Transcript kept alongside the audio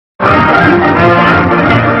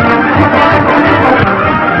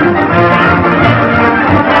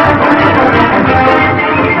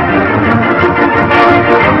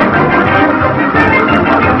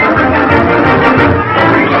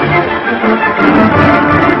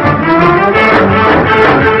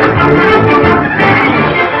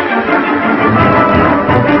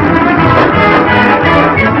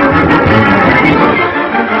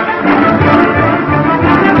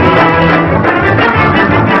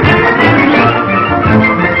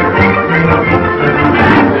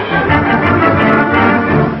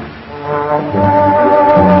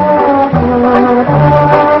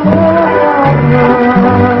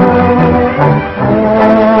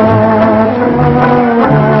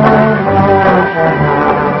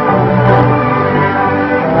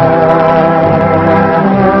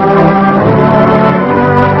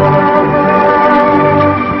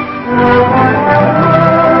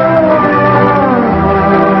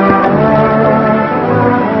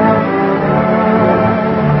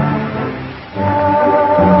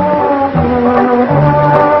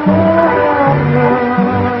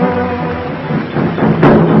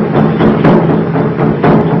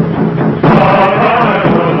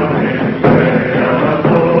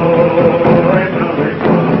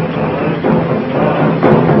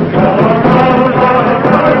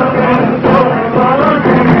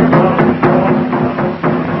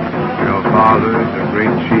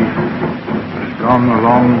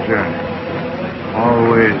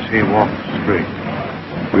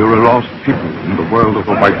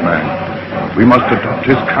We must adopt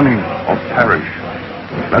his cunning or perish.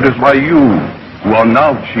 That is why you, who are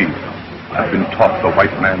now chief, have been taught the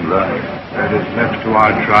white man learning. That is left to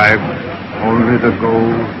our tribe only the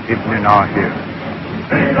gold hidden in our hair.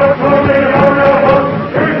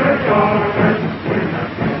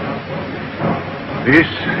 This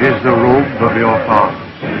is the robe of your father.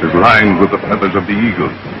 It is lined with the feathers of the eagle.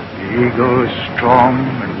 The eagle is strong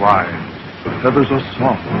and wise. The feathers are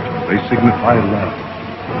soft. They signify love.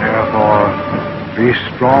 Therefore, be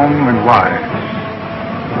strong and wise.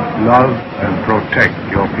 Love and protect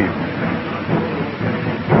your people.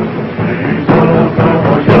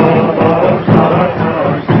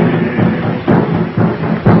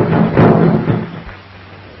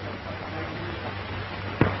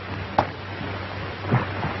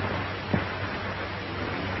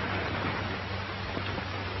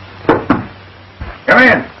 Come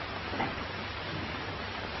in.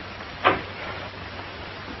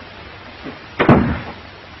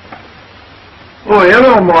 Oh,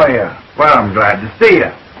 hello, Moya. Well, I'm glad to see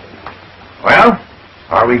you. Well,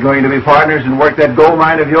 are we going to be partners and work that gold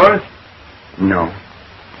mine of yours? No.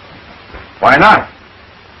 Why not?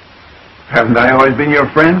 Haven't I always been your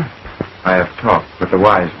friend? I have talked with the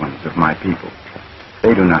wise ones of my people.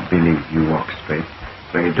 They do not believe you walk straight.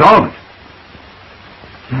 They don't?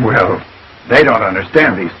 Well, they don't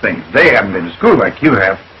understand these things. They haven't been to school like you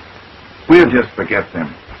have. We'll just forget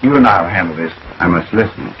them. You and I will handle this. I must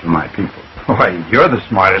listen to my people. Why, you're the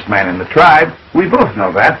smartest man in the tribe. We both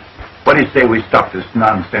know that. What do you say we stop this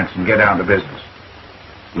nonsense and get down to business?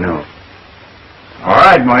 No. All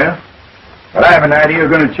right, Moya. But I have an idea you're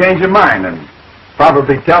going to change your mind and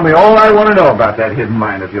probably tell me all I want to know about that hidden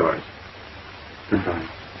mine of yours. Goodbye.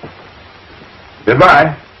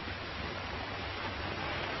 Goodbye.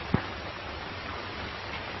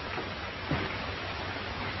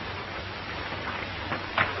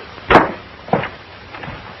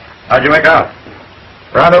 How'd you make out?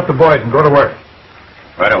 Round up the boys and go to work.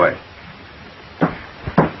 Right away.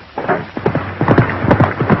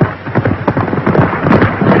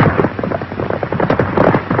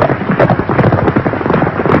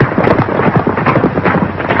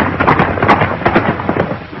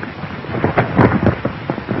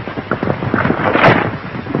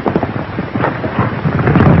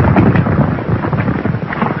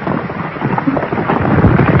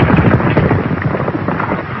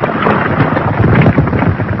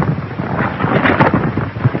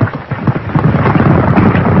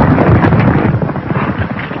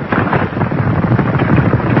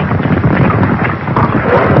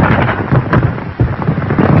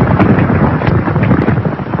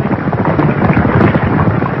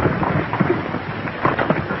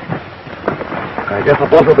 I guess the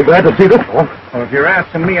boss will be glad to see this one. Well, if you're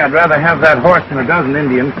asking me, I'd rather have that horse than a dozen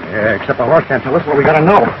Indians. Yeah, except the horse can't tell us what we gotta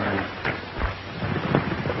know.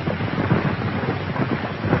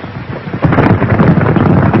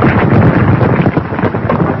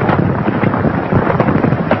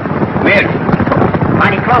 Miss,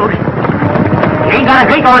 mighty close. You ain't got a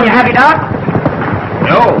drink on you, have you, Doc?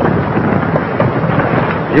 No.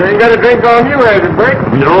 You ain't got a drink on you, has it, Bert?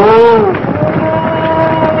 No.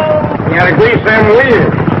 You gotta grease them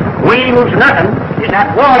wheels. Wheels, nothing. It's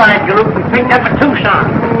that walleye group we picked up at Tucson.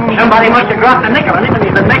 Somebody must have dropped a nickel in it, and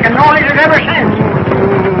he's been making noises ever since.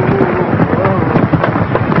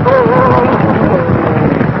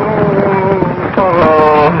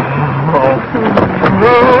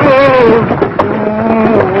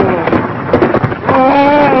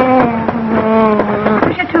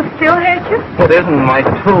 Does your tooth still hurt you? It isn't my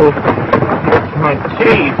tooth. It's my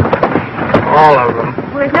teeth. All of them.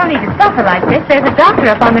 Well, there's no need to suffer like this. There's a doctor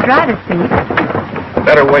up on the driver's seat.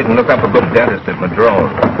 Better wait and look up a good dentist at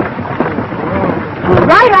Madrone.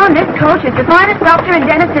 Right on this coach is the finest doctor and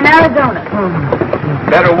dentist in Arizona.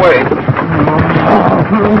 Better wait.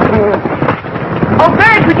 Oh,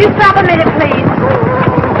 Bert, would you stop a minute, please?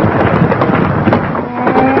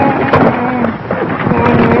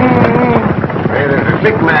 Hey, there's a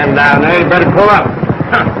sick man down there. You better pull up.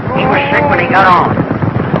 He was sick when he got on.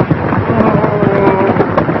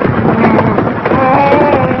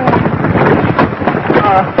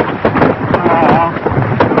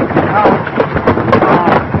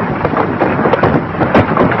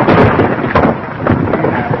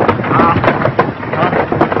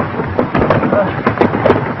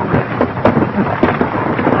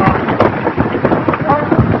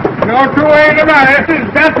 No two ways about it. This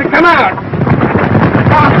has got to come out.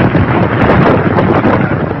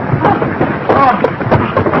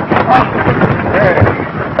 Hey,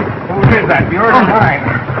 whose is that? Yours or mine?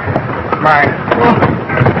 Mine.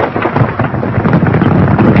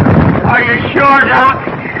 Are you sure, Doc?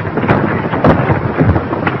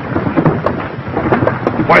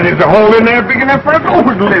 Why, there's a hole in there big enough for a goat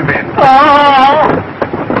to live in. Oh!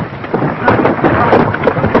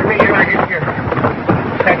 Give me your right here.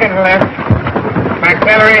 Second left.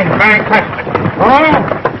 Maxillary, bicuspid.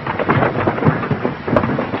 Oh!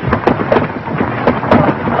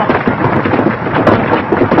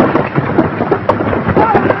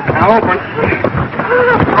 Now open.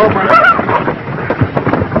 Open.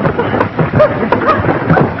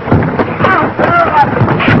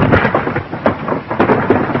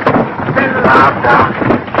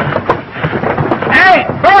 Hey,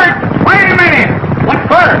 Bert! Wait a minute! What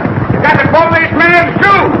for? You got to pull this man's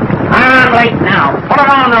shoe! I'm late now. Put it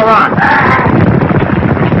on the run.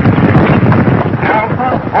 Now,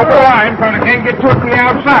 hold the line so they can't get to it from the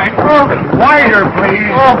outside. Wider, please.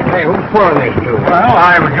 Hey, who's pulling this shoe? Well,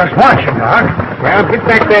 I was just watching, Doc. Well, get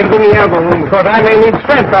back there and give me the elbow room, because I may need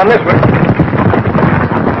strength on this one.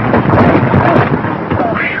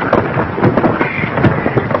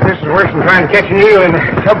 This is worse than trying to catch an eel in a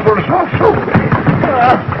tub full of soft soap.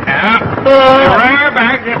 Now, right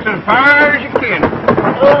back just as far as you can.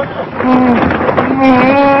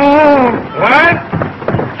 One,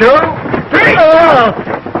 two, three.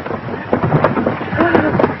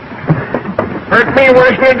 Hurt me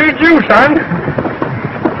worse than it did you, son.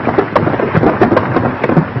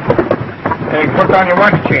 Hey, put on your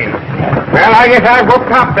watch chain. Well, I guess I'll go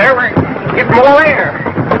top there. We're getting more air.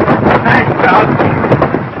 Thanks, Doc.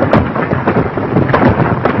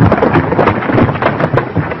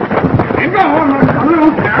 Go on,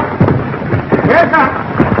 now. Yes, sir.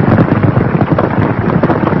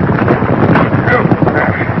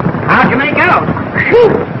 How'd you make out?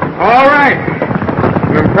 All right.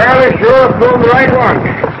 I'm fairly sure I pulled the right one.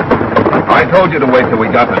 I told you to wait till we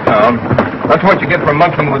got to town. That's what you get for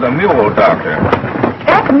monkeying with a mule, Doctor.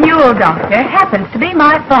 That mule doctor happens to be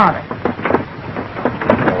my father.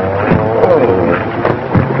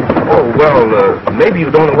 Oh, well, maybe you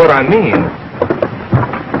don't know what I mean.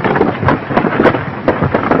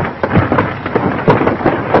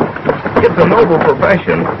 It's a noble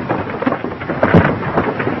profession.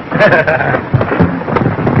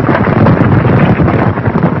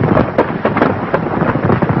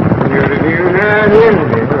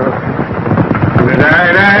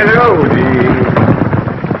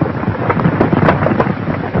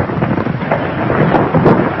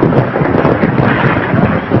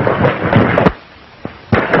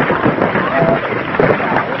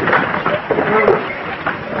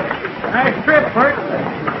 Nice trip, Bert.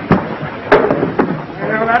 You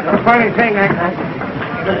know, that's a funny thing. I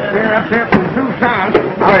just clear up here from Tucson.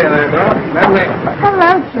 How are you there, Bill? Hello,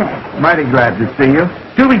 Chet. Mighty glad to see you.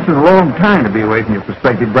 2 weeks is a long time to be away from your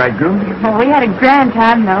prospective bridegroom. Well, we had a grand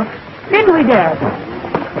time, though. Didn't we, Dad?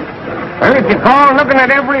 Well, if you call looking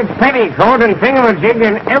at every petticoat and thingamajig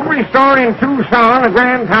in every store in Tucson a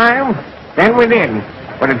grand time, then we did.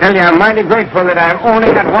 But I tell you, I'm mighty grateful that I've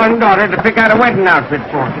only got one daughter to pick out a wedding outfit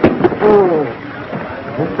for. Oh,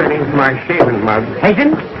 I hope that ain't my shaving mug.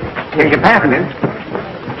 Hazen, here's your passing it.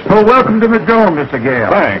 Well, welcome to Madrone, Mr.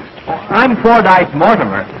 Gale. Thanks. I'm Fordyce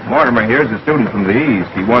Mortimer. Mortimer here is a student from the East.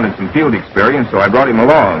 He wanted some field experience, so I brought him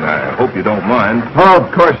along. I hope you don't mind. Oh,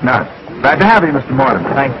 of course not. Glad to have you, Mr.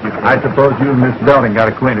 Mortimer. Thank you. I suppose you and Miss Belding got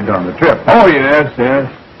acquainted on the trip. Oh, yes,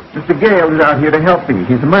 yes. Mr. Gale is out here to help me.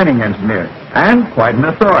 He's a mining engineer and quite an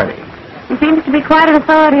authority. He seems to be quite an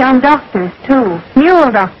authority on doctors, too.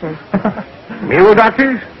 Mule doctors. Mule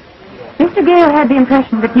doctors? Mr. Gale had the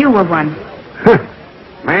impression that you were one.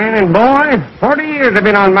 Man and boy, 40 years I've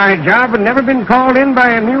been on my job and never been called in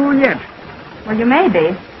by a mule yet. Well, you may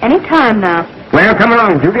be. Any time now. Well, come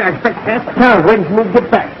along, Judy. I expect half the town waiting for me to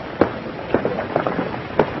get back.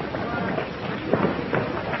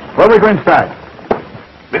 Well, we go inside.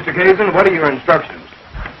 Mr. Kasedon, what are your instructions?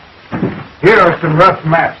 Here are some rough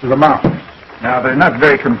maps of the mountains. Now, they're not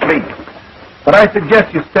very complete, but I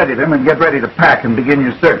suggest you study them and get ready to pack and begin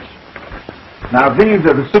your search. Now, these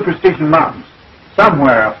are the Superstition Mountains.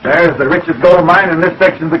 Somewhere up there is the richest gold mine in this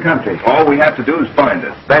section of the country. All we have to do is find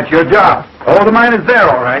it. That's your job. Oh, the mine is there,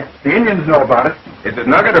 all right. The Indians know about it. Is it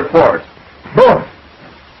nugget or quartz? Both.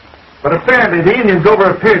 But apparently the Indians over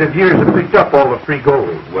a period of years have picked up all the free gold.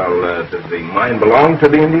 Well, does the mine belong to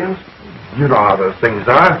the Indians? You know how those things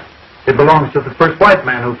are. It belongs to the first white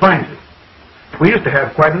man who finds it. We used to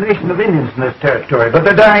have quite a nation of Indians in this territory, but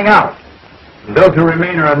they're dying out. And those who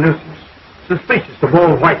remain are a nuisance, suspicious of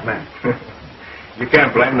all white men. You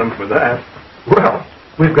can't blame them for that. Well,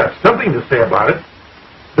 we've got something to say about it.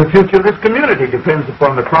 The future of this community depends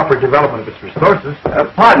upon the proper development of its resources.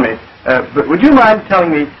 Pardon me, but would you mind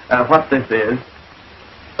telling me what this is?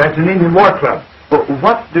 That's an Indian war club. Well,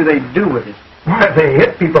 what do they do with it? Why, they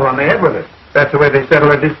hit people on the head with it. That's the way they settle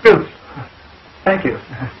their disputes. Thank you.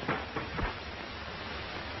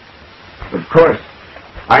 Of course,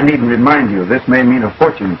 I needn't remind you, this may mean a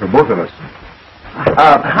fortune for both of us.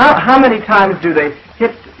 How many times do they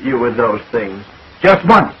hit you with those things? Just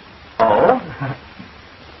once. Oh?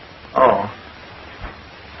 Oh.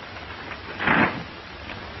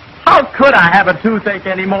 How could I have a toothache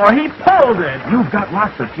anymore? He pulled it. You've got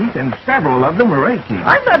lots of teeth, and several of them are aching.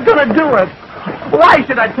 I'm not going to do it. Why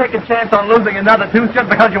should I take a chance on losing another tooth just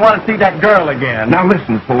because you want to see that girl again? Now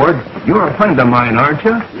listen, Ford. You're a friend of mine, aren't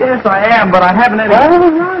you? Yes, I am, but I haven't any...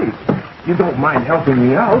 All right. You don't mind helping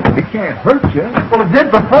me out. It can't hurt you. Well, it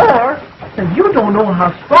did before. And you don't know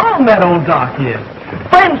how strong that old doc is.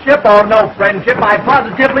 Friendship or no friendship, I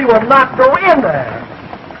positively will not go in there.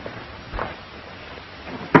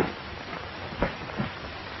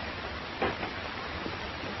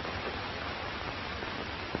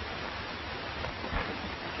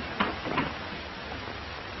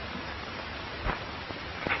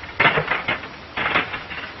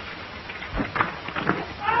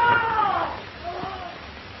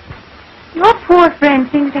 Your poor friend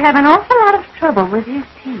seems to have an awful lot of trouble with his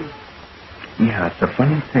teeth. Yeah, it's a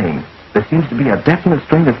funny thing. There seems to be a definite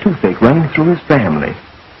strain of toothache running through his family.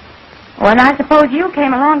 Well, and I suppose you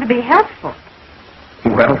came along to be helpful.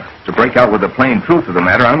 Well, to break out with the plain truth of the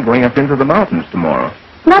matter, I'm going up into the mountains tomorrow.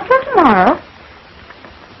 Not till tomorrow.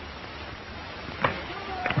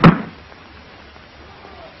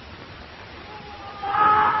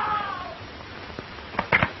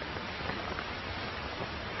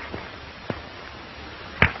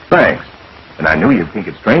 Thanks. And I knew you'd think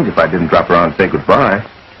it strange if I didn't drop around and say goodbye.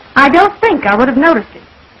 I don't think I would have noticed it.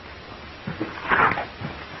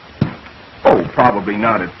 Oh, probably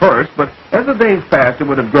not at first, but as the days passed, it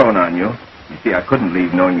would have grown on you. You see, I couldn't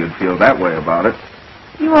leave knowing you'd feel that way about it.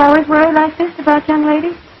 You always worry like this about young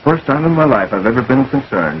ladies? First time in my life I've ever been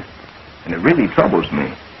concerned. And it really troubles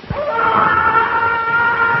me.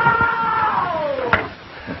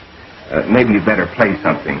 Maybe you'd better play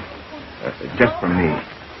something. Just for me.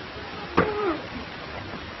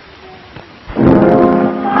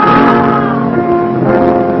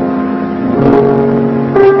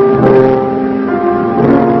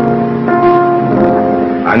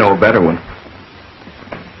 I know a better one.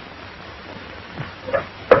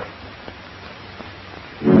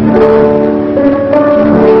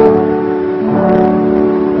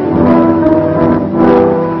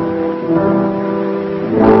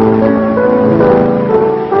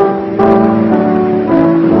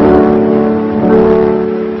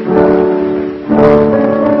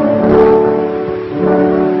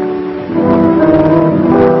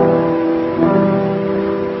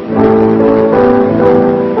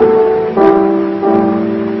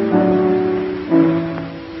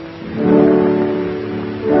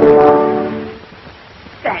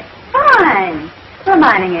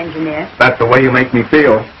 That's the way you make me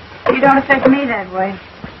feel. You don't affect me that way.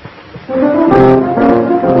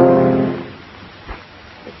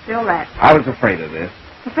 It's still that. I was afraid of this.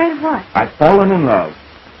 Afraid of what? I'd fallen in love.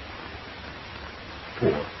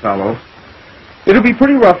 Poor fellow. It'll be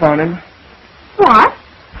pretty rough on him. What?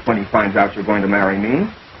 When he finds out you're going to marry me.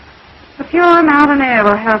 The pure mountain air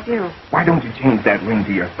will help you. Why don't you change that ring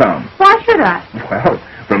to your thumb? Why should I? Well,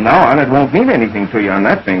 from now on, it won't mean anything to you on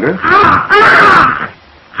that finger.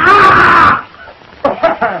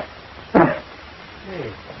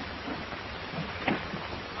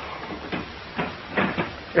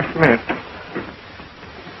 Just a minute.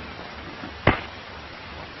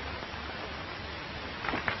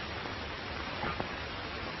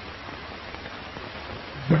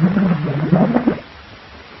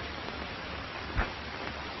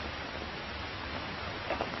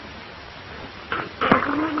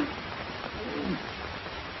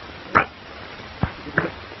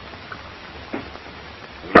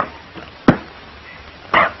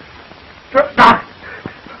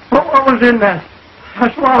 What was in that?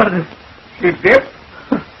 I swallowed it. You dip?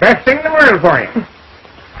 Best thing in the world for you.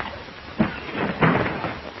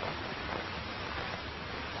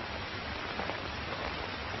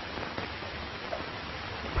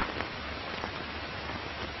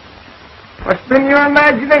 What's been your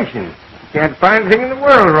imagination? Can't find anything in the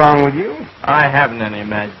world wrong with you. I haven't any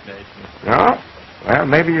imagination. No? Well,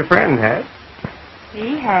 maybe your friend has.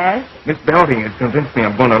 He has. Miss Belding has convinced me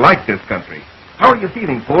I'm going to like this country. How are you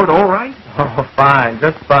feeling, Ford? All right? Oh, fine,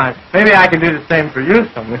 just fine. Maybe I can do the same for you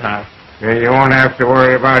sometime. Yeah, you won't have to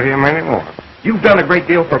worry about him anymore. You've done a great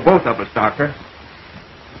deal for both of us, Doctor.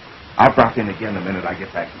 I'll drop in again the minute I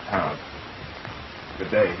get back to town. Good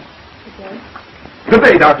day. Good day. Good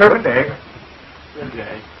day, Doctor. Good day. Good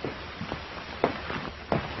day.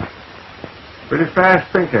 Pretty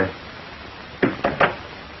fast thinker.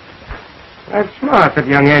 That's smart, that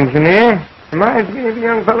young engineer. Reminds me of a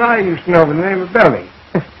young fellow I used to know by the name of Belly.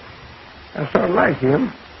 I sort of like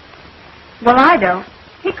him. Well, I don't.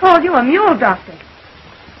 He called you a mule doctor.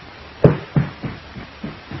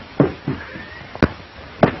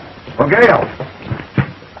 Oh, Gail.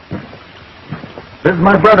 This is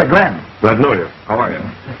my brother, Glenn. Glad to know you. How are you?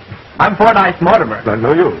 I'm Fordyce Mortimer. Glad to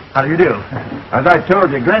know you. How do you do? As I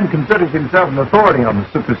told you, Glenn considers himself an authority on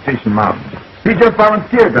the Superstition Mountains. He just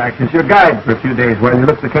volunteered to act as your guide for a few days while you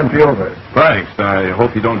look the country over. Thanks. I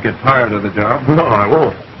hope you don't get tired of the job. No, I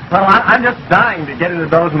won't. Well, I'm just dying to get into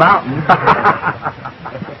those mountains.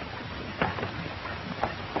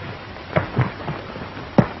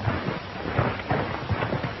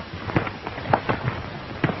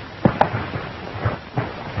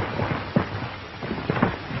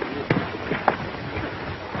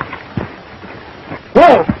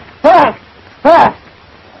 Whoa! Whoa! Whoa!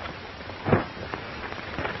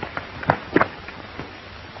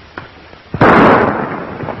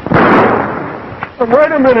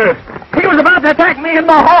 Wait a minute. He was about to attack me and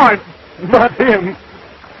my horse. Not him.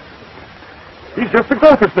 He's just a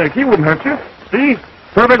gopher snake. He wouldn't hurt you. See?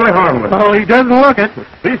 Perfectly harmless. Oh, he doesn't look it.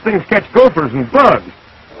 These things catch gophers and bugs.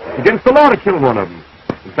 Against the law to kill one of them.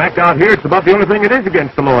 In fact, out here, it's about the only thing it is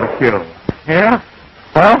against the law to kill. Yeah?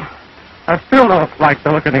 Well, I still don't like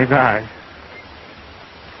the look in his eyes.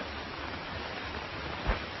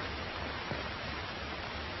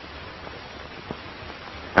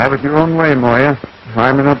 Have it your own way, Moya.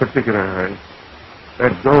 I'm in no particular hurry.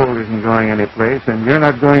 That gold isn't going anyplace, and you're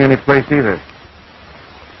not going anyplace either.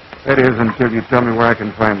 That is, until you tell me where I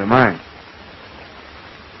can find the mine.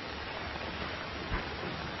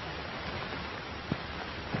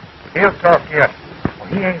 He'll talk yet. Well,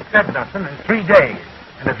 he ain't said nothing in 3 days.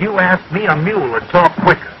 And if you ask me, a mule would talk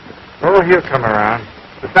quicker. Oh, he'll come around.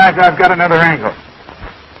 Besides, I've got another angle.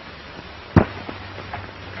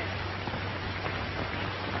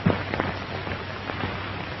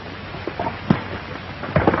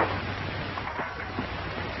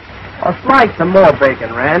 I'll slice some more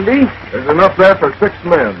bacon, Randy. There's enough there for 6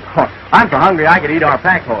 men. I'm so hungry I could eat our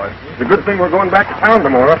pack horse. It's a good thing we're going back to town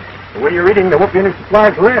tomorrow. The way you're eating, there won't be any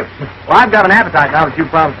supplies left. Well, I've got an appetite now that you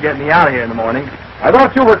promised to get me out of here in the morning. I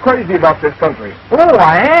thought you were crazy about this country. Oh,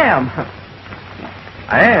 I am.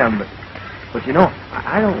 I am, but you know,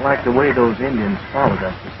 I don't like the way those Indians followed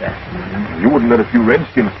us this afternoon. You wouldn't let a few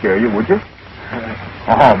redskins scare you, would you?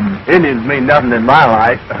 Indians mean nothing in my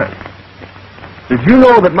life. Did you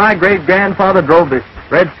know that my great-grandfather drove the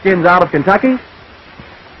Redskins out of Kentucky?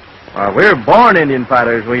 Well, we're born Indian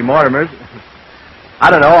fighters, we Mortimers.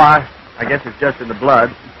 I don't know, I guess it's just in the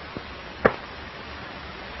blood.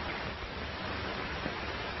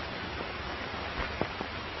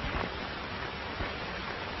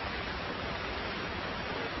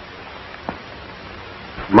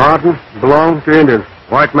 Mountain belongs to Indians.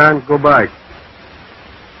 White man, go back.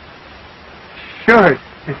 Sure,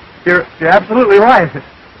 you're absolutely right.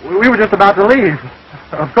 We were just about to leave.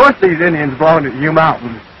 Of course these Indians belong to you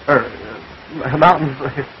mountains. Mountains,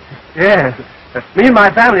 yes. Me and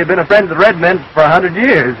my family have been friends of the red men for 100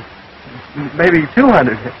 years. Maybe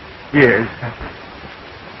 200 years.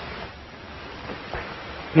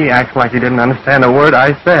 He acts like he didn't understand a word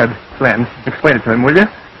I said. Glenn, explain it to him, will you?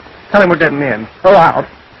 Tell him we're getting in. Go out.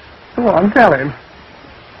 Go on, tell him.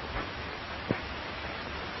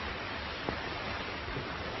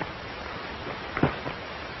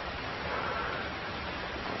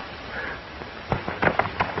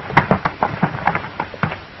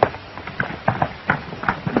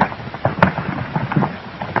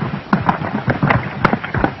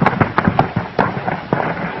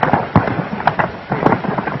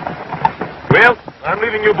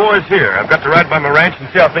 Leaving you boys here. I've got to ride by my ranch and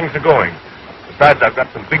see how things are going. Besides, I've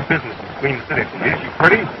got some big business in Queen City. Is she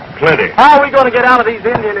pretty? Plenty. How are we going to get out of these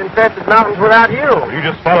Indian-infested mountains without you? Well, you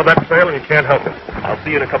just follow that trail and you can't help it. I'll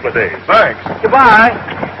see you in a couple of days. Thanks. Goodbye.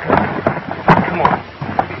 Come on.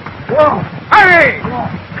 Whoa. Hey!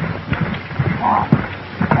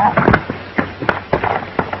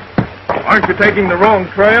 Aren't you taking the wrong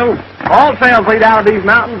trail? All trails lead out of these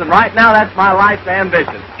mountains, and right now that's my life's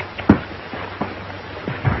ambition.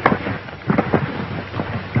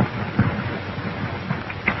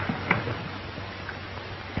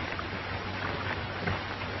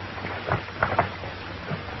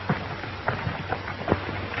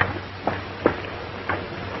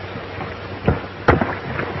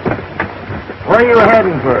 Where are you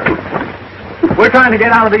heading for? We're trying to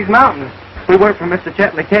get out of these mountains. We work for Mr.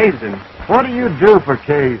 Chet Kasedon. What do you do for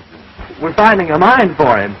Kasedon? We're finding a mine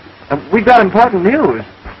for him. We've got important news.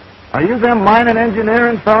 Are you them mining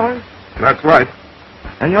engineering fellas? That's right.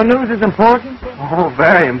 And your news is important? Oh,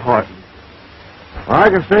 very important. Well, I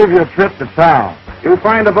can save you a trip to town. You'll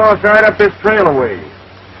find the boss right up this trail away.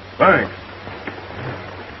 Thanks.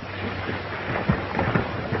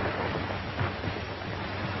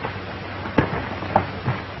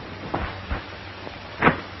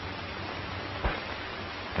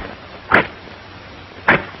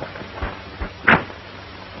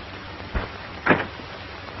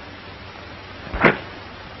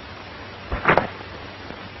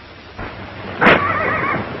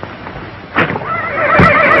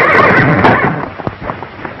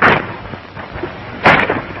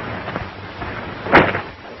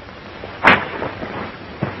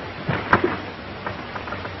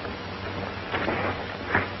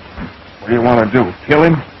 What do you want to do? Kill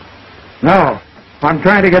him? No. I'm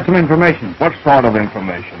trying to get some information. What sort of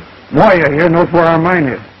information? Moya here knows where our mine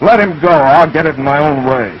is. Let him go. I'll get it in my own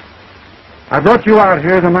way. I brought you out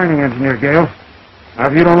here as a mining engineer, Gale. Now,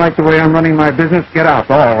 if you don't like the way I'm running my business, get out.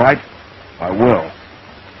 All right? I will.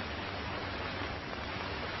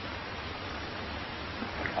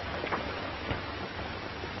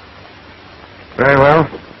 Very well.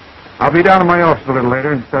 I'll be down in my office a little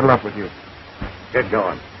later and settle up with you. Get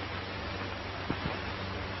going.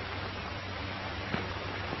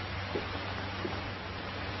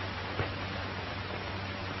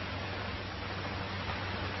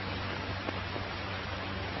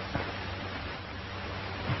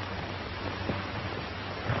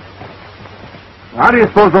 How do you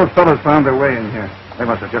suppose those fellows found their way in here? They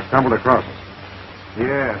must have just stumbled across us.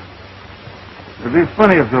 Yeah. It'd be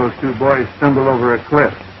funny if those two boys stumbled over a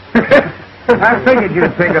cliff. I figured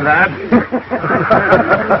you'd think of that.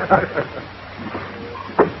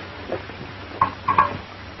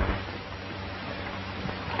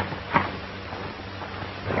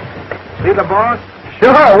 See the boss?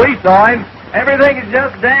 Sure, we saw him. Everything is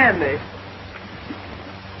just dandy.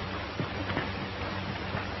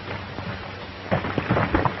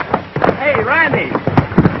 Hey, Randy.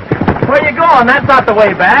 Where you going? That's not the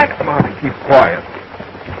way back. Come on, keep quiet.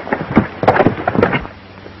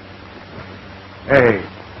 Hey,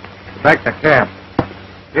 back to camp.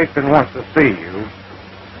 Jason wants to see you.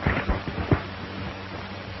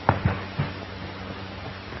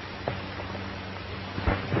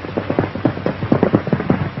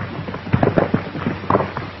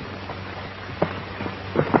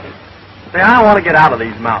 Say, I want to get out of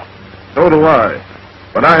these mountains. So do I.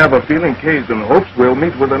 But I have a feeling Kasedon hopes we'll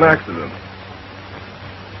meet with an accident.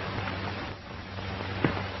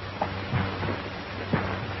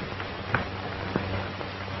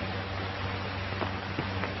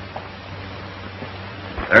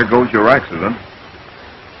 There goes your accident.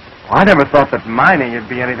 Well, I never thought that mining would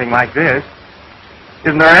be anything like this.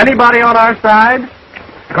 Isn't there anybody on our side?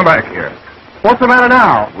 Come back here. What's the matter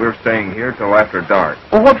now? We're staying here till after dark.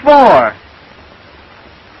 Well, what for?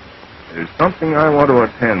 There's something I want to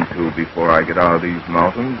attend to before I get out of these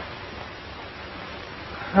mountains.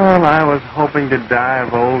 Well, I was hoping to die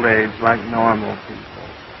of old age like normal people.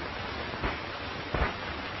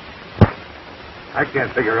 I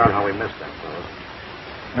can't figure out how we missed them, fellas.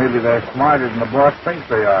 Maybe they're smarter than the boss thinks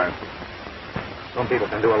they are. Some people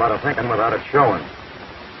can do a lot of thinking without it showing.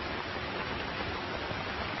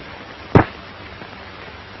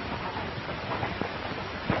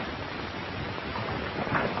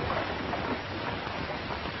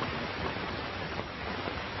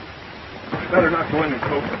 Better not go any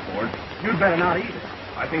closer, Ford. You'd better not either.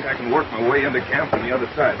 I think I can work my way into camp on the other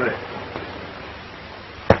side there.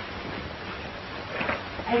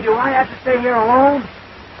 Hey, do I have to stay here alone?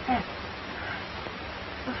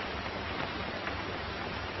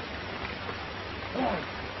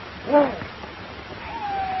 Whoa.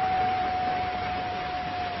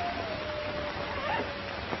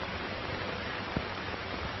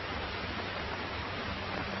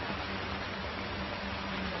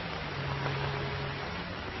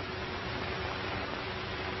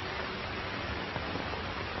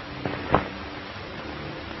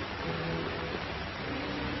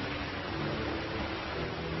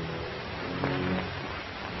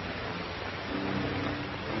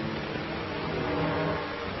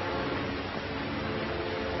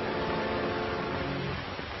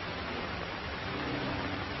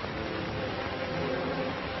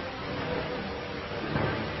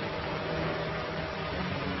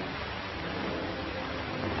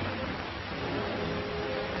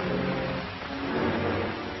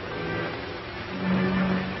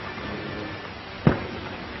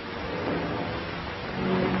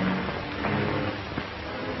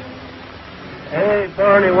 Hey,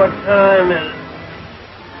 Barney, what time is it?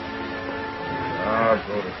 I'll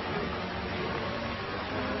go to sleep.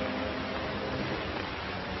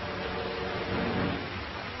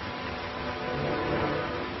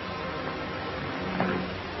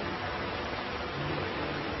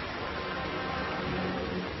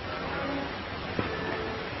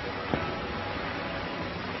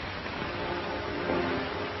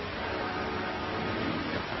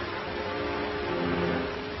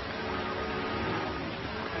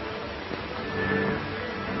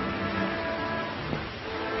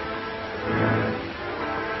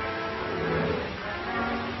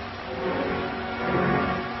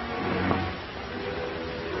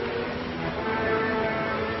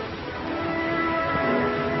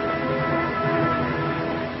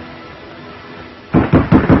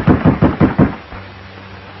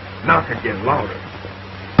 Knock again, louder.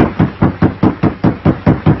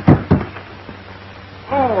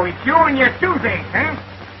 Oh, it's you and your toothache, huh?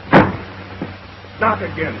 Knock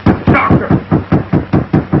again. Doctor!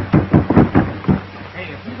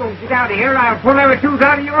 Hey, if you don't get out of here, I'll pull every tooth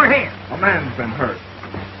out of your head. A man's been hurt.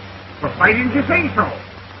 Well, why didn't you say so?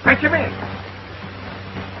 Fetch him in.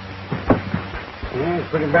 He's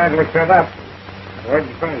pretty badly cut up. Where'd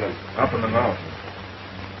you find him? Up in the mountains.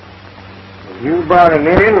 You brought him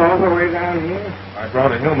in all the way down here? I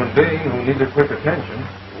brought a human being who needed quick attention.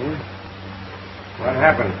 What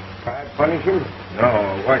happened? Tried to punish him? No,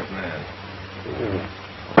 a white man.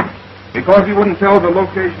 Because he wouldn't tell the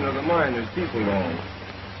location of the mine his people owned.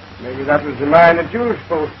 Maybe that was the mine that you were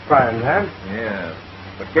supposed to find, huh? Yeah.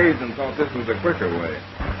 But Kasedon thought this was a quicker way.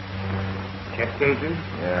 Chet Kasedon?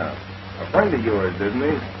 Yeah. A friend of yours, isn't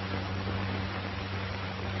he?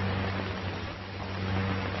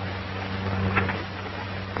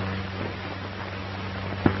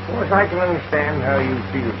 Of course, I can understand how you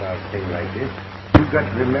feel about a thing like this. You've got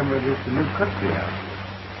to remember this is a new country now.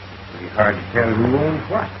 It'll be hard to tell who owns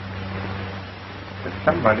what. But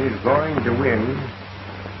somebody's going to win,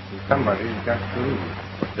 and somebody's got to lose.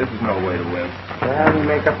 This is no way to win. Well, we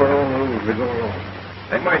make up our own rules as we go along.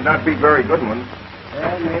 They might not be very good ones.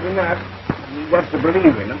 Well, maybe not. You've got to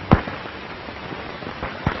believe in them.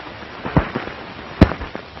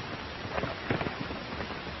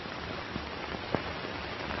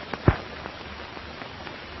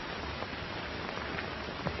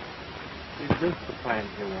 Is this the plan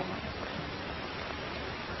you want?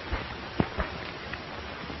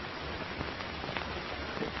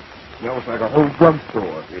 Smells like a whole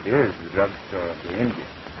drugstore. It is the drugstore of the Indians.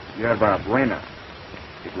 Yerba Buena.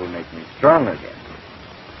 It will make me strong again.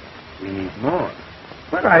 We need more.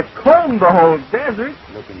 But I've combed the whole desert.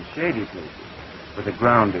 Look in shady places, where the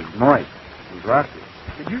ground is moist and rocky.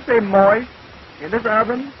 Did you say moist in this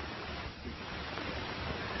oven?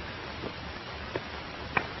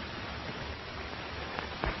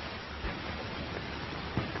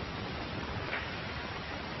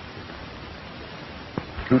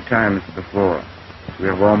 Two times before, we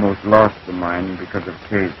have almost lost the mine because of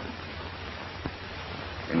Kasedon.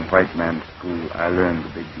 In white man's school, I learned a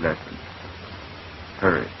big lesson.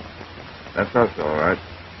 Courage. That's us, all right.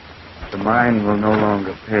 The mine will no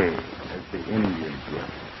longer pay as the Indians will.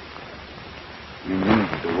 You need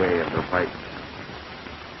the way of the white man.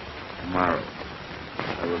 Tomorrow,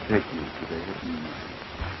 I will take you to the hidden mine.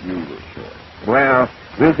 You will show it. Well,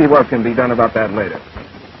 we'll see what can be done about that later.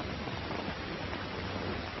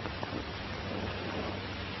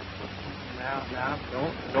 Now,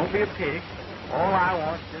 don't be a pig. All I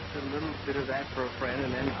want is just a little bit of that for a friend,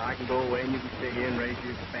 and then I can go away and you can stay here and raise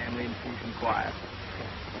your family in peace and quiet.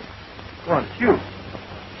 Go on, shoo.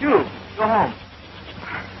 Shoo. Go home.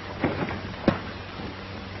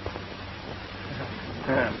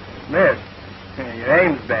 Miss, your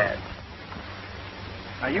aim's bad.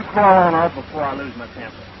 Now, you crawl on out before I lose my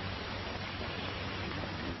temper.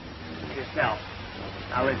 Yourself.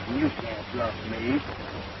 Now, listen, you can't bluff me.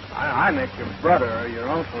 I met your brother or your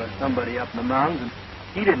uncle or somebody up in the mountains, and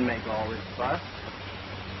he didn't make all this fuss.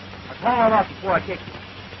 Now, call on up before I kick you.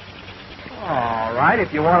 All right,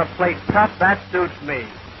 if you want to play tough, that suits me.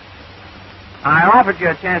 I offered you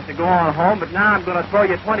a chance to go on home, but now I'm going to throw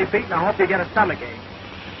you 20 feet, and I hope you get a stomachache.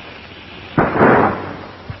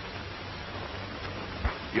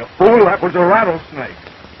 You fool, that was a rattlesnake.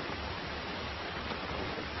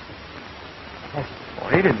 Well,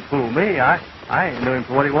 he didn't fool me. I knew him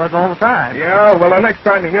for what he was all the time. Yeah, well, the next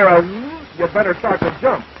time you hear a you better start to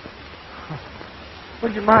jump.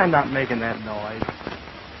 Would you mind not making that noise?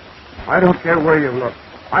 I don't care where you look.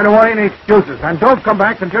 I don't want any excuses. And don't come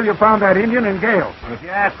back until you found that Indian and Gale. If you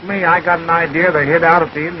ask me, I got an idea they hid out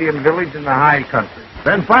at the Indian village in the high country.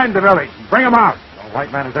 Then find the village. Bring them out. No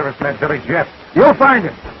white man has ever seen that village yet. You'll find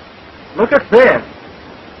him. Look at this.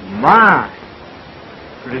 My.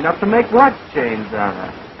 Good enough to make watch chains on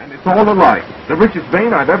her. And it's all alike. The richest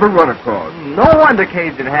vein I've ever run across. No wonder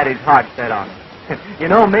Cajun had his heart set on it. You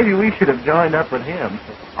know, maybe we should have joined up with him.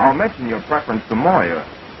 I'll mention your preference to Moya.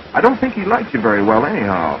 I don't think he likes you very well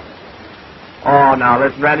anyhow. Oh, now,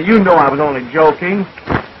 listen, Randy, you know I was only joking.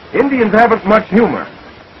 Indians haven't much humor.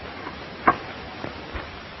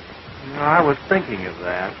 You know, I was thinking of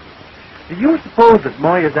that. Do you suppose that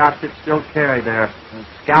Moya's outfit still carry their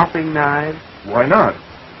scalping knives? Why not?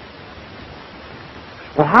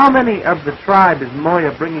 Well, how many of the tribe is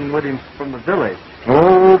Moya bringing with him from the village?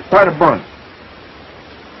 Oh, quite a bunch.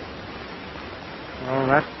 Oh,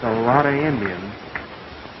 that's a lot of Indians.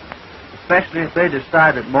 Especially if they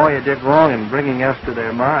decide that Moya did wrong in bringing us to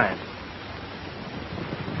their mine.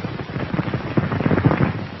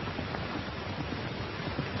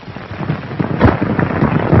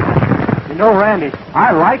 You know, Randy,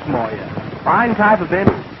 I like Moya. Fine type of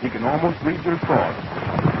Indian. He can almost read your thoughts.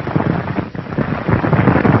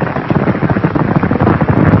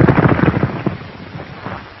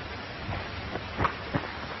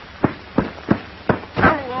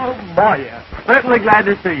 Oh, Moya. Certainly glad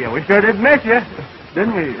to see you. We sure did miss you,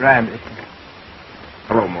 didn't we, Randy?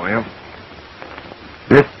 Hello, Moya.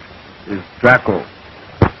 This is Draco.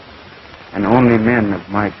 And only men of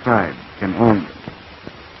my tribe can own them.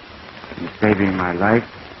 In saving my life,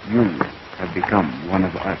 you have become one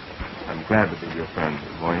of us. I'm glad to be your friend,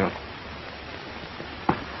 Moya.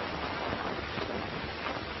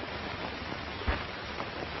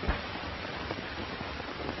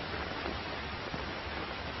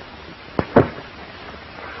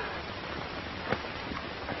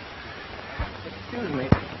 Excuse me.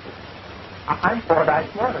 I'm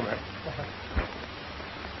Fordyce Mortimer.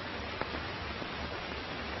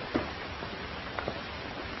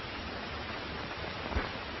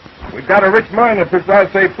 We've got a rich mine if this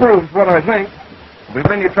I say proves what I think. We've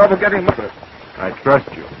been in trouble getting with it. I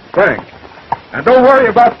trust you. Thanks. And don't worry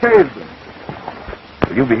about Kasedon.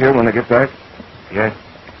 Will you be here when I get back? Yes.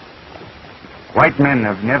 White men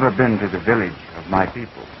have never been to the village of my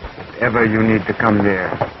people. If ever you need to come there,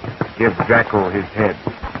 give Draco his head.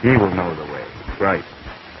 He will know the way. Right.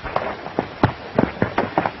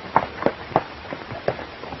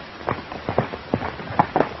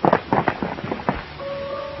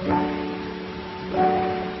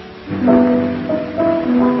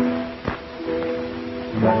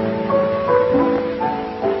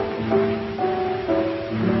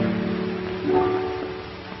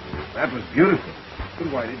 That was beautiful.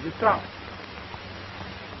 But why did you stop?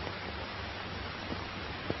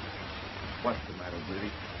 What's the matter, Biddy?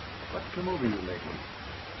 What's come over you lately?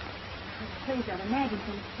 Please don't imagine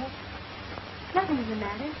things, Chet. Nothing's the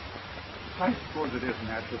matter. I suppose it is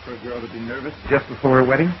natural for a girl to be nervous. Just before her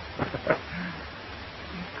wedding? Of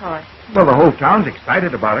course. Well, the whole town's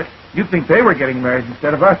excited about it. You'd think they were getting married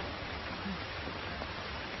instead of us.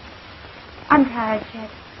 I'm tired, Chet,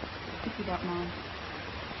 if you don't mind.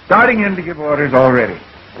 Starting in to give orders already.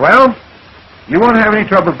 Well, you won't have any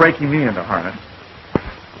trouble breaking me into harness.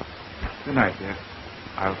 Good night, dear.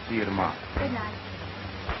 I'll see you tomorrow. Good night.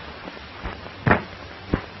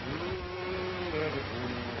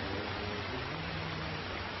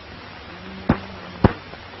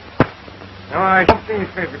 Now, I hope these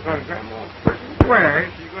papers on Grandma pretty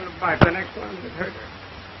well. She's going to bite the next one that hurt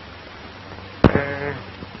her.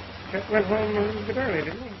 Chet went home a little bit early,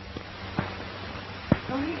 didn't he?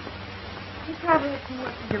 Oh, he probably had some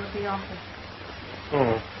work to do at the office.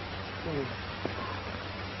 Oh.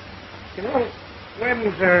 You know,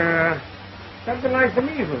 weddings are something like the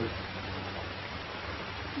measles.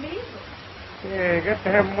 Measles? Yeah, you got to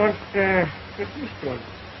have them once to get used to them.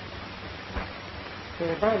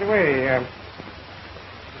 By the way,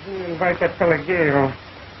 you didn't invite that fella Gale,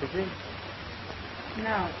 did you?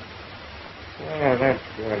 No. Oh, that's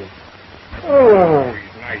good. Oh,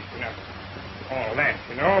 he's nice enough. All that,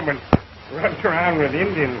 you know, but runs around with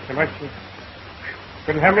Indians so much you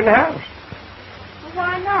couldn't have him in the house. Well,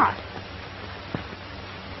 why not?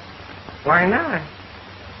 Why not?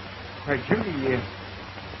 Why, Judy,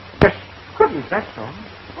 just couldn't, that's all.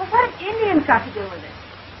 Well, what have Indians got to do with it?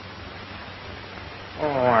 Oh,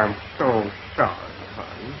 I'm so sorry,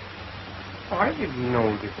 honey. Oh, I didn't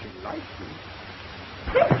know that you liked him.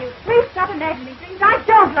 Thank you. Please stop imagining things. I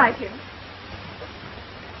don't like him.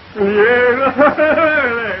 Yeah,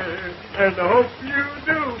 and I hope you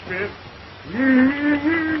do, Miss.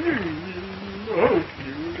 Hope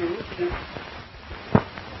you do, Miss.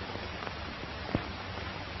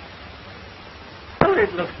 Well,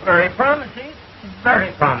 it looks very promising.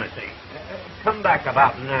 Very promising. Come back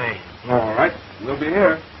about 9. All right. We'll be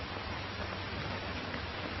here.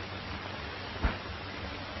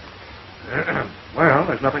 Well,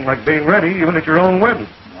 there's nothing like being ready, even at your own wedding.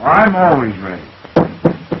 I'm always ready.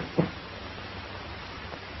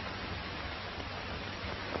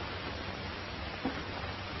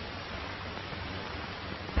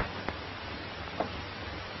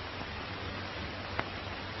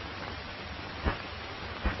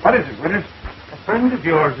 What is it, Withers? A friend of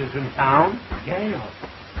yours is in town. Gale.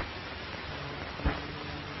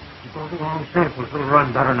 He goes along samples will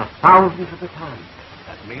run better enough, thousands at a time.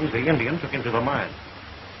 That means the Indian took him to the mine.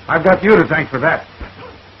 I've got you to thank for that.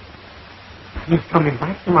 He's coming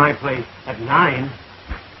back to my place at 9.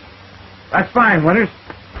 That's fine, Winters.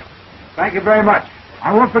 Thank you very much.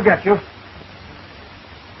 I won't forget you.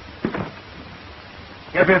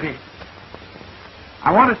 Get busy.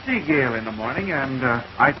 I want to see Gale in the morning, and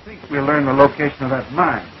I think we'll learn the location of that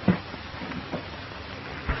mine.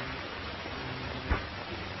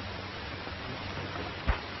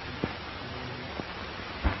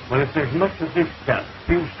 Well, if there's much of this stuff,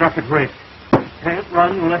 you struck it rich. Can't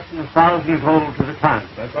run less than 1,000 gold to the ton.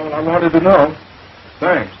 That's all I wanted to know.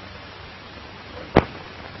 Thanks.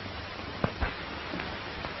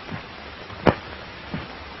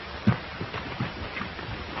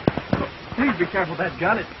 Please be careful with that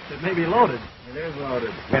gun. It may be loaded. It is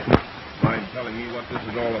loaded. Mind telling me what this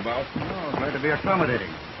is all about? Oh, glad to be accommodating.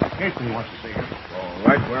 Keene wants to see you. All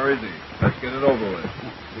right, where is he? Let's get it over with.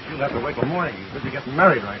 But you'll have to wait till morning. He's busy getting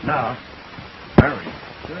married right now. Married?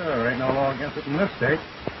 Sure, ain't no law against it in this state.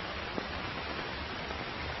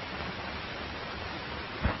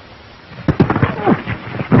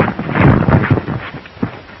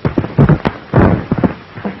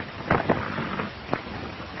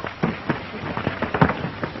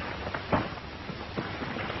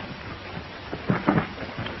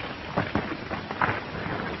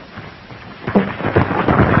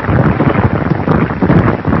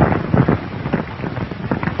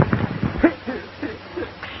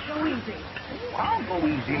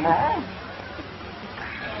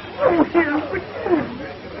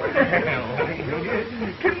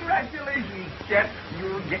 Congratulations, Chet.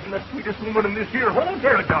 You're getting the sweetest woman in this here whole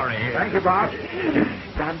territory. Thank you, Bob.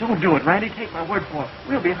 Now, don't do it, Randy. Take my word for it.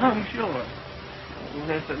 We'll be hung sure.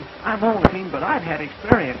 Listen, I'm old, Keene, but I've had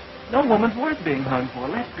experience. No woman's worth being hung for.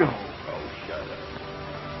 Let's go. Oh, shut up.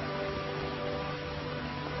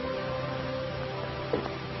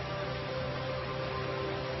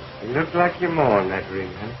 You look like you're mowing that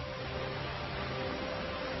ring, huh?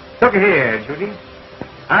 Look here, Judy.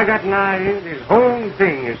 I got an idea this whole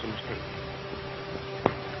thing is some mistake.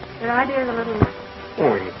 Your idea's a little...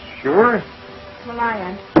 Oh, you sure? Well, I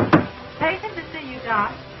am. Patient to see you,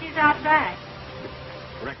 Doc. She's out back.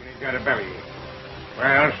 Reckon he's got a bellyache.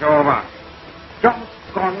 Well, so have I.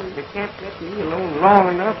 Doggone it, they can't let me alone long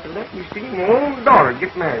enough to let me see my own daughter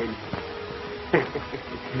get married.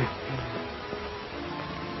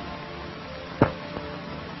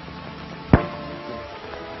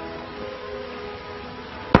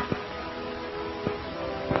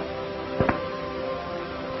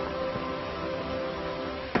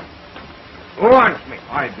 Who wants me?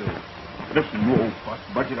 I do. Listen, you old fuss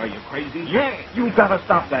budget, are you crazy? Yeah. You've got to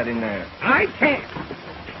stop that in there. I can't.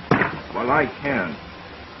 Well, I can.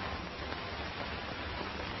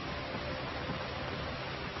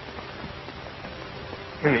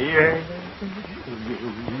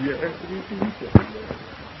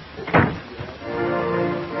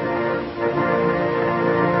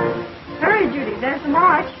 Hurry, Judy. There's the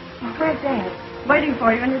march. Where's Dad? Waiting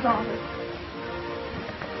for you in his office.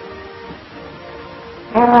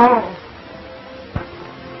 Oh.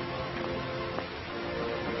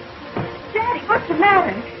 Daddy, what's the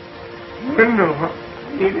matter? Window.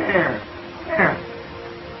 Need air. Air.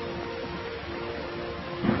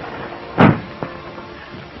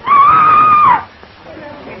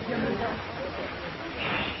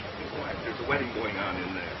 There's a wedding going on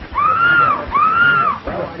in there.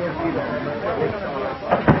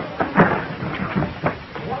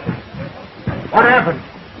 What happened?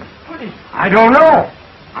 I don't know.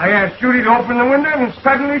 I asked Judy to open the window, and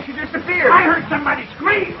suddenly she disappeared. I heard somebody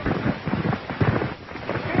scream.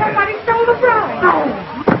 Somebody stole the bride. No.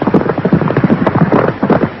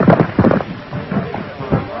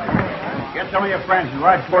 Get some of your friends and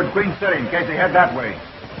ride toward Queen City in case they head that way.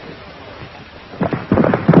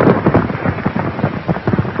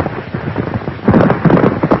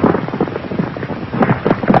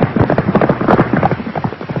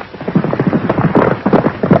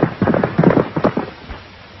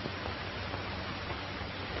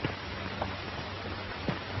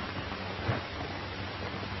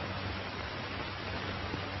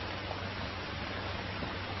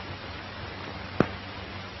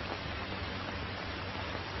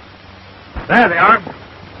 There they are.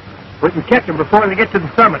 We can catch them before they get to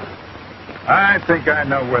the summit. I think I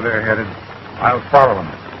know where they're headed. I'll follow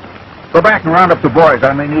them. Go back and round up the boys.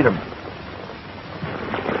 I may need them.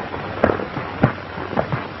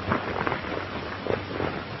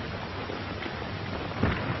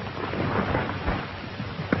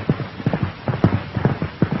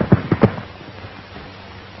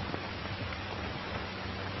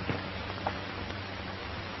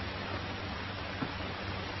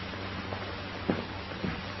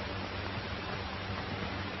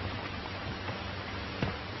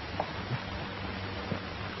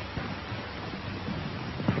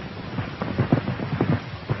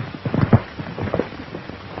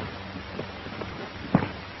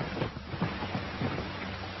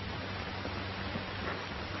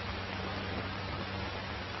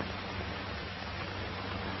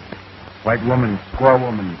 White woman, squaw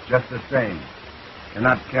woman, just the same.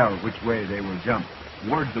 Cannot tell which way they will jump.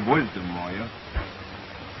 Words of wisdom, Moya.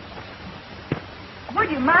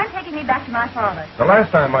 Would you mind taking me back to my father? The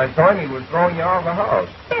last time I saw him, he was throwing you out of the house.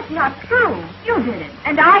 That's not true. You did it.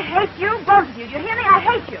 And I hate you, both of you. Do you hear me? I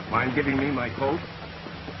hate you. Mind giving me my coat?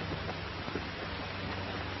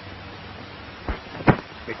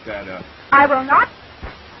 Pick that up. I will not.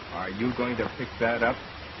 Are you going to pick that up?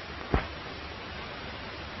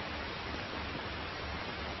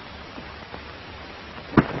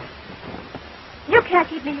 You can't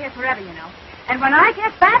keep me here forever, you know. And when I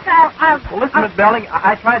get back, I'll... Well, listen, Miss Belling,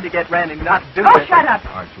 I tried to get Randy not to do Oh, this. shut up.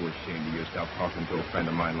 Aren't you ashamed of yourself talking to a friend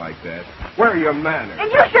of mine like that? Where are your manners?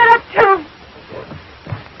 And you shut up,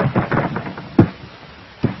 too.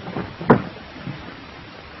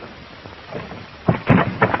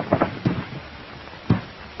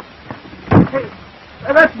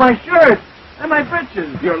 Hey, that's my shirt and my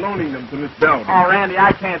breeches. You're loaning them to Miss Belden. Oh, Randy,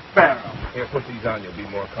 I can't spare them. Here, put these on. You'll be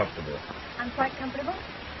more comfortable. I'm quite comfortable.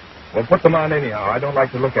 Well, put them on anyhow. I don't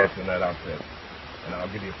like to look at you in that outfit. And I'll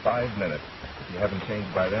give you 5 minutes. If you haven't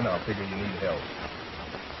changed by then, I'll figure you need help.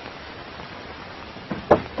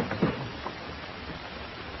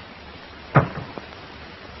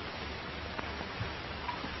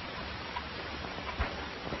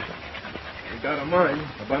 We got a mine,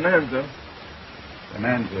 a bonanza.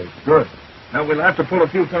 Bonanza is good. Now, we'll have to pull a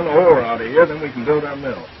few ton of ore out of here, then we can build our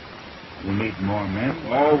mill. We need more men.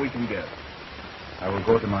 All we can get. I will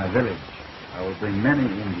go to my village. I will bring many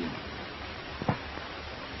Indians.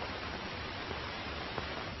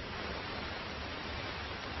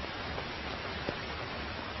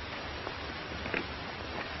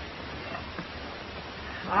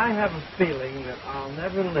 I have a feeling that I'll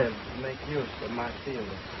never live to make use of my field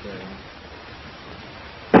experience.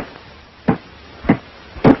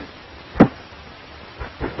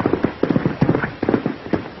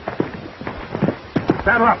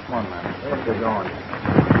 Saddle up, one man. Where's he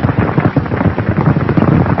going?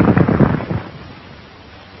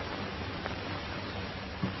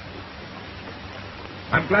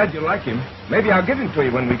 I'm glad you like him. Maybe I'll give him to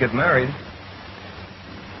you when we get married.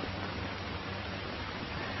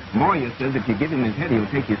 Moya says if you give him his head, he'll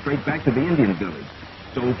take you straight back to the Indian village.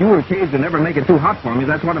 So if you were caged and never make it too hot for me,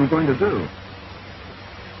 that's what I'm going to do.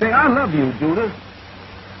 Say, I love you, Judith.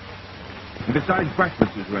 And besides,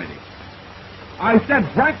 breakfast is ready. I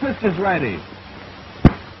said breakfast is ready.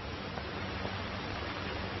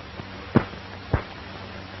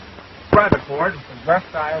 private Ford. The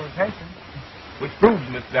best I ever taken. Which proves,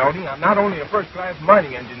 Miss Belding, I'm not only a first-class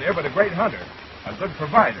mining engineer, but a great hunter. A good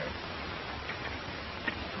provider.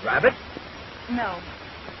 Rabbit? No.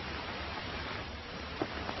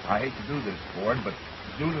 I hate to do this, Ford, but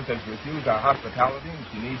Judith has refused our hospitality and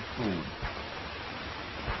she needs food.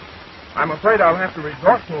 I'm afraid I'll have to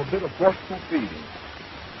resort to a bit of forceful feeding.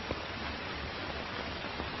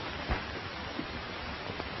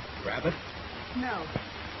 Rabbit? No.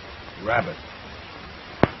 Rabbit.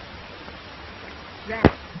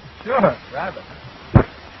 Rabbit. Sure, rabbit.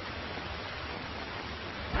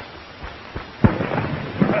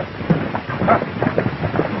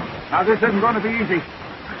 Now, this isn't going to be easy.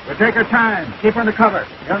 But take her time. Keep under cover.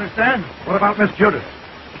 You understand? What about Miss Judith?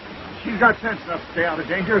 She's got sense enough to stay out of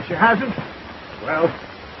danger. If she hasn't, well,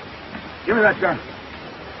 give me that gun.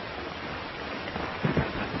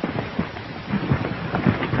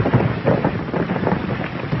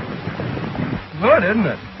 Good, isn't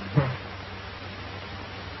it?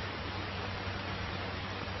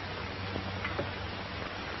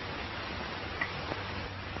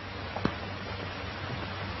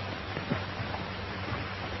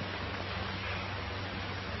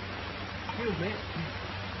 Excuse me.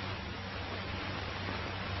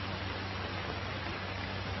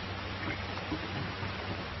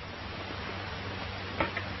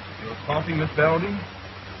 Your coffee, Miss Belding?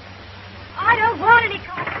 I don't want any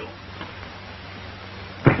coffee.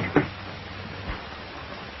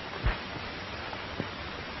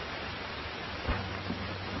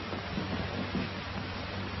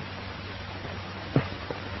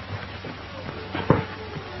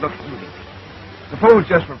 Look, Judy. Suppose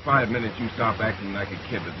just for 5 minutes you stop acting like a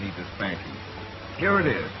kid that needs a spanking. Here it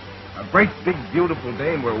is. A great, big, beautiful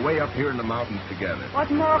day, and we're way up here in the mountains together. What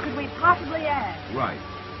more could we possibly ask? Right.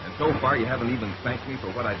 And so far, you haven't even thanked me for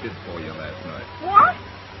what I did for you last night. What?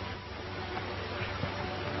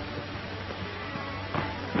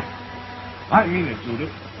 I mean it,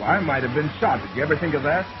 Judith. Well, I might have been shot. Did you ever think of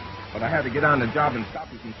that? But I had to get on the job and stop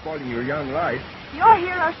you from spoiling your young life. Your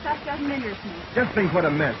hero stuff doesn't interest me. Just think what a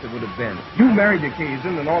mess it would have been. You married to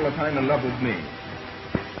Kasedon and all the time in love with me.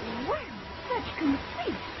 Well, such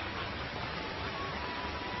conceit.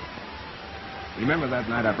 Remember that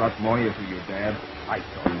night I brought Moya to your dad? I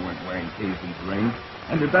saw you weren't wearing Kasedon's ring.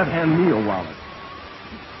 And did that hand me a wallet?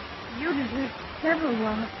 You deserve several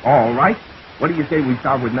wallets. All right. What do you say we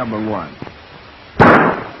start with number 1?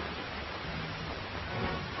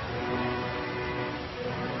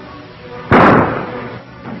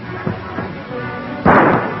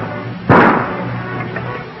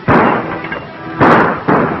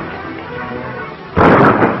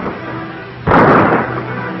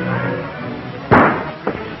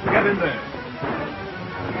 Get in there.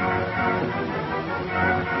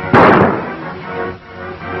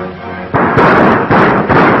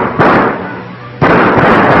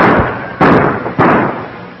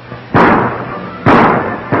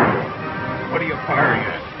 What are you firing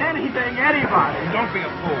at? Anything, anybody. Don't be a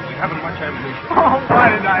fool. We haven't much ammunition. Oh, why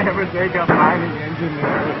did I ever take up mining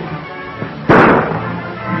engineering?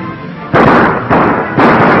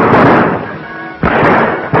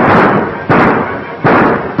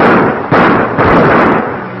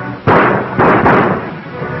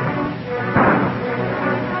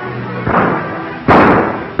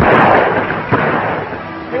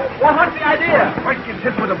 Well, what's the idea? Mike gets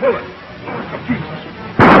hit with a bullet. Some pieces.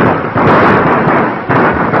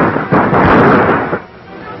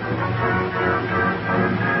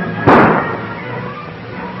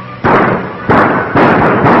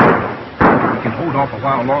 We can hold off a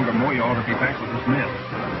while longer. Moya ought to be back with his men.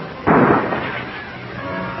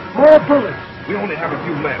 More bullets. We only have a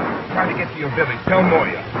few left. Try to get to your village. Tell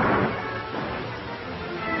Moya.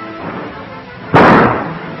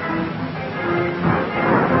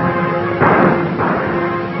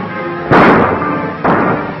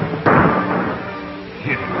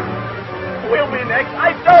 Hit him. We'll be next.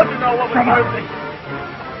 I told you no one would hurt me.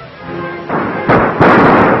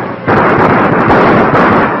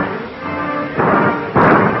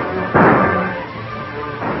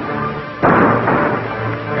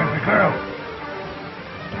 There's the girl.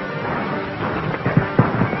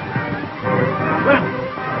 Bring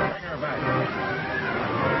her back.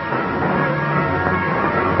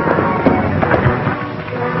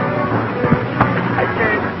 I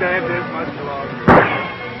can't stand this much longer.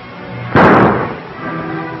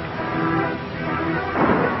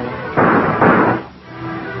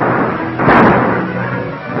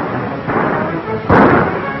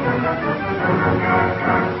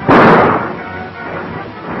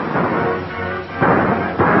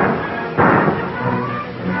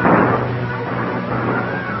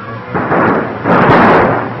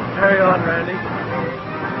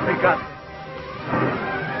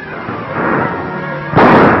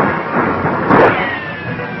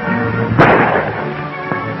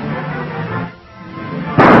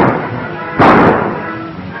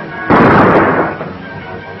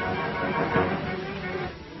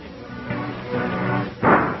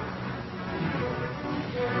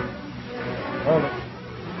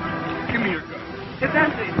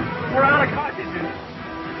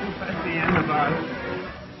 on.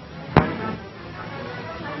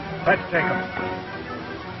 Let's take him.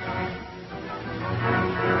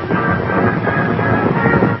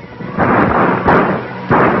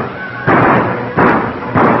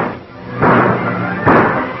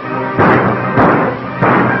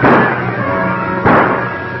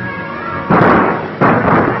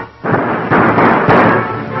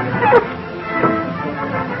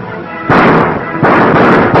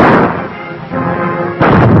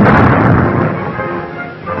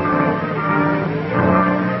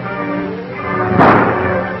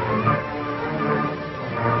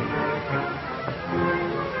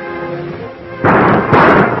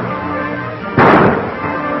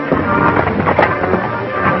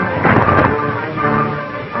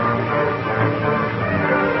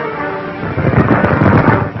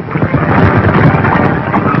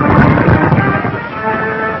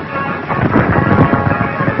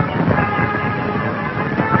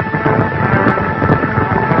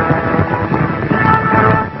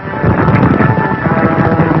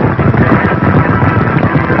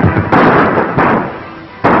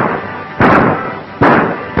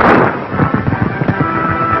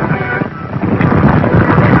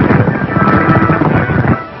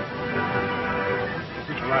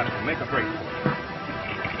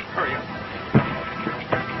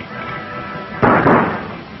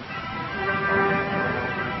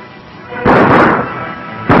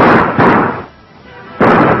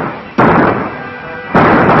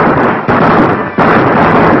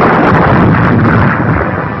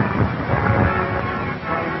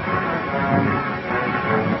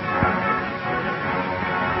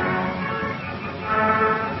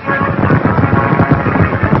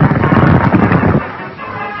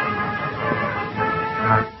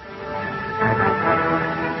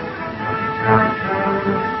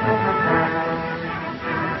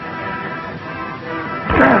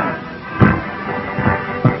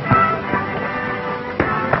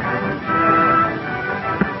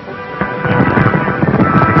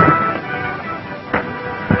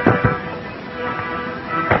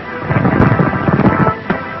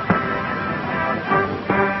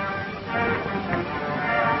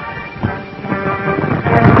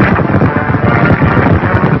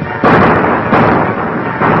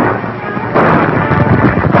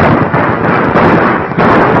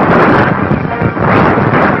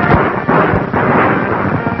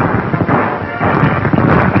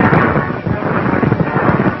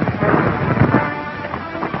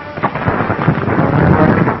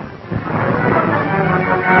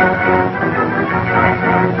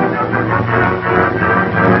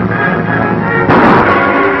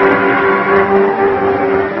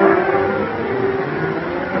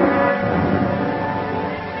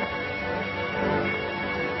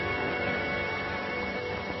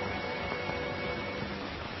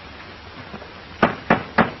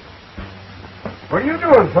 What are you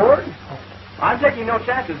doing, Ford? I'm taking no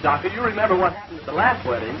chances, Doctor. You remember what happened at the last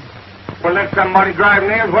wedding. Well, let somebody drive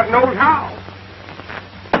nails what knows how.